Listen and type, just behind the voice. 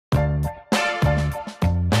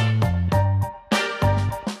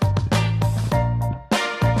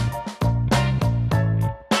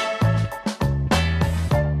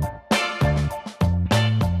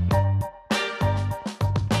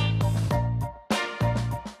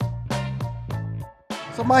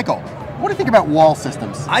So Michael, what do you think about wall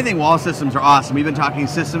systems? I think wall systems are awesome. We've been talking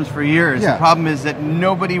systems for years. Yeah. The problem is that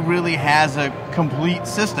nobody really has a complete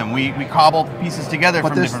system. We cobble pieces together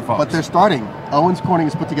from different folks. But they're starting. Owens Corning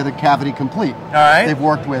has put together CavityComplete. All right. They've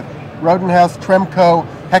worked with Rodenhouse, Tremco,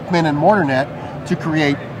 Heckman, and Mortarnet to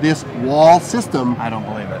create this wall system. I don't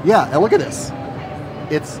believe it. Yeah, and look at this.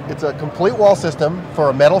 It's a complete wall system for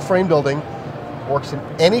a metal frame building. Works in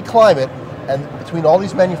any climate. And between all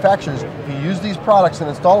these manufacturers, if you use these products and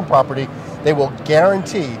install them properly, they will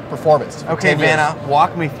guarantee performance. Okay, Vanna,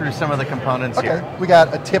 walk me through some of the components here. We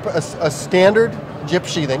got a standard gyp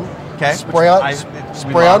sheathing. Okay. Spray on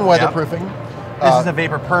weatherproofing. Yep. This is a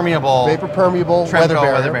vapor permeable weather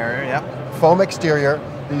barrier. Yep. Foam exterior.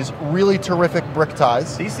 These really terrific brick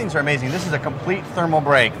ties. These things are amazing. This is a complete thermal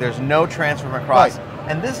break. There's no transfer from across. Right.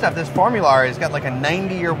 And this stuff, this Formular, has got like a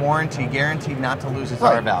 90-year warranty, guaranteed not to lose its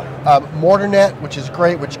R value. Mortarnet, which is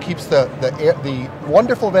great, which keeps the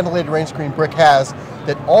wonderful ventilated rain screen brick has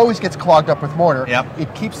that always gets clogged up with mortar. Yep.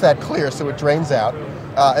 It keeps that clear so it drains out.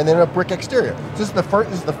 And then a brick exterior. This is the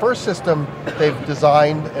first system they've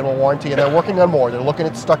designed and will warranty, and they're working on more. They're looking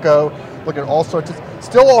at stucco, looking at all sorts of,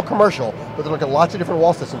 still all commercial, but they're looking at lots of different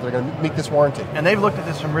wall systems that are going to meet this warranty. And they've looked at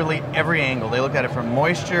this from really every angle. They looked at it from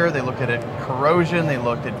moisture, they looked at it corrosion, they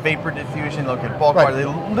looked at vapor diffusion, they looked at bulk water. They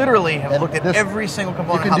literally have looked at every single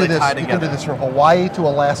component, how they tie together. You can do this from Hawaii to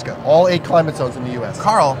Alaska, all 8 climate zones in the U.S.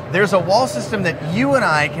 Carl, there's a wall system that you and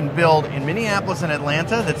I can build in Minneapolis and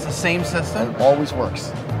Atlanta that's the same system. It always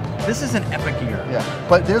works. This is an epic year. Yeah,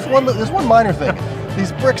 but there's one minor thing.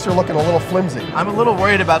 These bricks are looking a little flimsy. I'm a little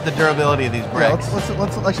worried about the durability of these bricks. Yeah,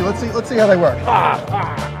 let's see how they work.